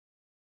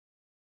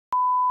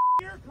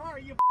your car.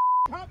 You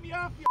cut me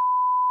off.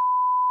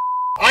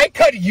 I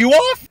cut you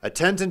off? A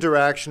tense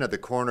interaction at the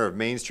corner of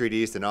Main Street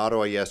East in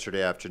Ottawa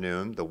yesterday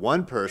afternoon. The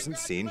one person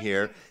seen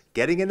here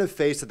getting in the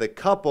face of the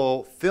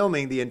couple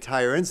filming the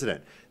entire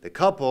incident. The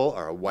couple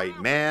are a white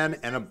man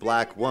and a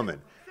black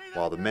woman.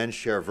 While the men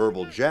share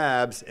verbal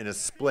jabs, in a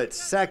split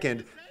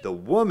second, the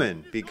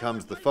woman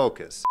becomes the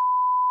focus.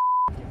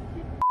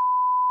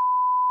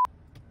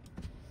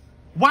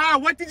 Wow,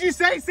 what did you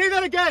say? Say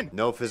that again.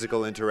 No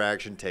physical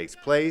interaction takes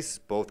place.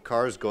 Both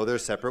cars go their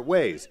separate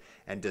ways.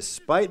 And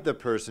despite the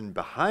person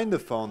behind the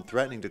phone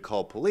threatening to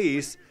call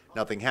police,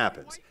 nothing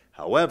happens.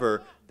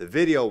 However, the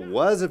video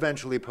was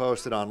eventually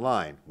posted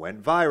online,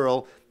 went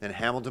viral, and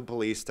Hamilton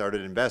police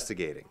started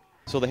investigating.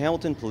 So the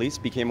Hamilton police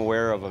became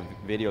aware of a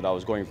video that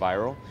was going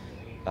viral,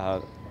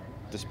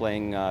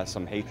 displaying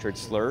some hatred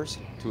slurs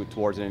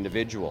towards an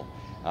individual.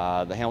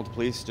 The Hamilton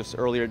police just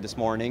earlier this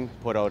morning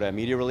put out a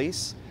media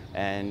release,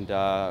 and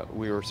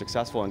we were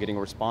successful in getting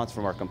a response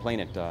from our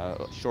complainant.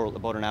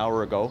 About an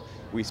hour ago,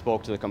 we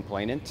spoke to the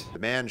complainant. The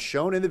man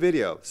shown in the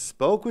video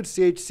spoke with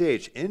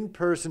CHCH in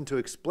person to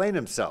explain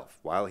himself.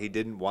 While he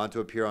didn't want to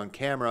appear on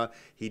camera,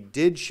 he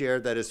did share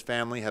that his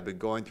family had been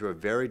going through a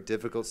very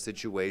difficult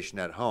situation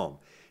at home.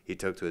 He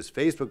took to his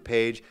Facebook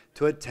page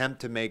to attempt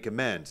to make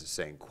amends,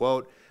 saying,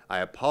 quote, "I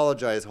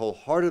apologize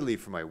wholeheartedly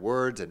for my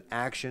words and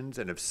actions,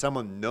 and if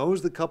someone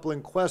knows the couple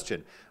in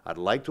question, I'd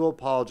like to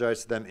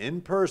apologize to them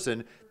in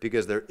person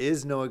because there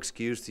is no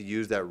excuse to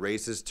use that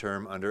racist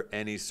term under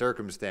any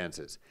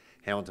circumstances."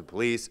 Hamilton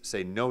police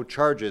say no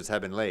charges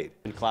have been laid.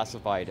 Been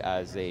classified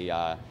as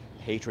a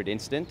hatred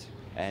incident,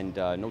 and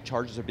no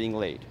charges are being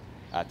laid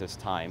at this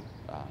time.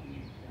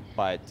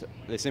 But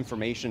this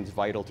information is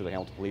vital to the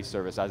Hamilton Police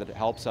Service as it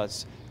helps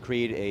us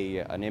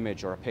create an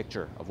image or a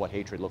picture of what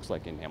hatred looks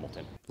like in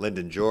Hamilton.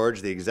 Lyndon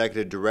George, the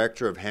executive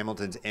director of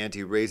Hamilton's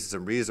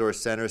Anti-Racism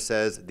Resource Center,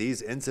 says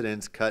these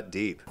incidents cut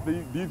deep.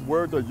 These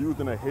words are used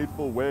in a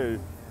hateful way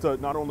to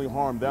not only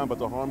harm them, but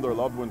to harm their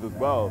loved ones as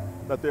well.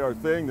 That they are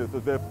saying this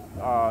as if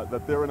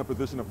that they're in a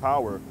position of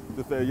power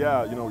to say,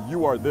 yeah, you know,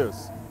 you are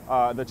this,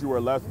 that you are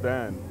less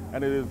than.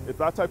 And it's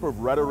that type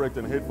of rhetoric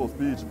and hateful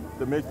speech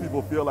that makes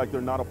people feel like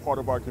they're not a part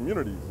of our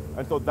community.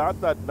 And so that's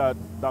that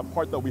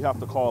part that we have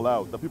to call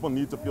out, that people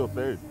need to feel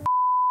safe.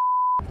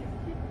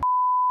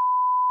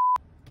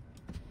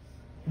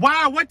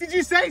 Wow, what did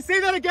you say? Say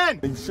that again.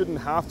 You shouldn't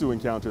have to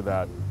encounter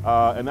that.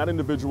 And that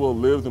individual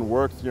lives and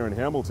works here in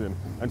Hamilton.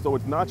 And so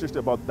it's not just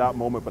about that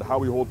moment, but how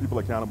we hold people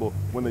accountable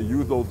when they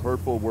use those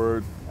hurtful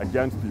words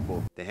against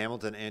people. The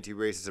Hamilton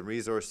Anti-Racism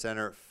Resource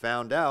Center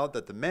found out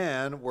that the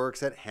man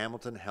works at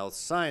Hamilton Health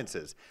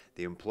Sciences.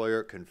 The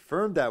employer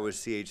confirmed that with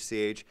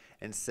CHCH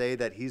and say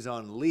that he's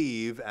on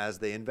leave as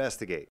they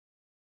investigate.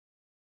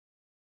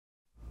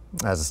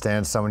 As it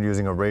stands, someone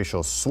using a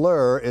racial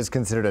slur is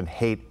considered a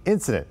hate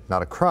incident,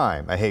 not a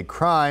crime. A hate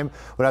crime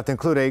would have to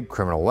include a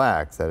criminal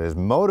act that is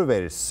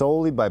motivated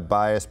solely by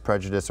bias,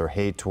 prejudice, or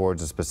hate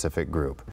towards a specific group.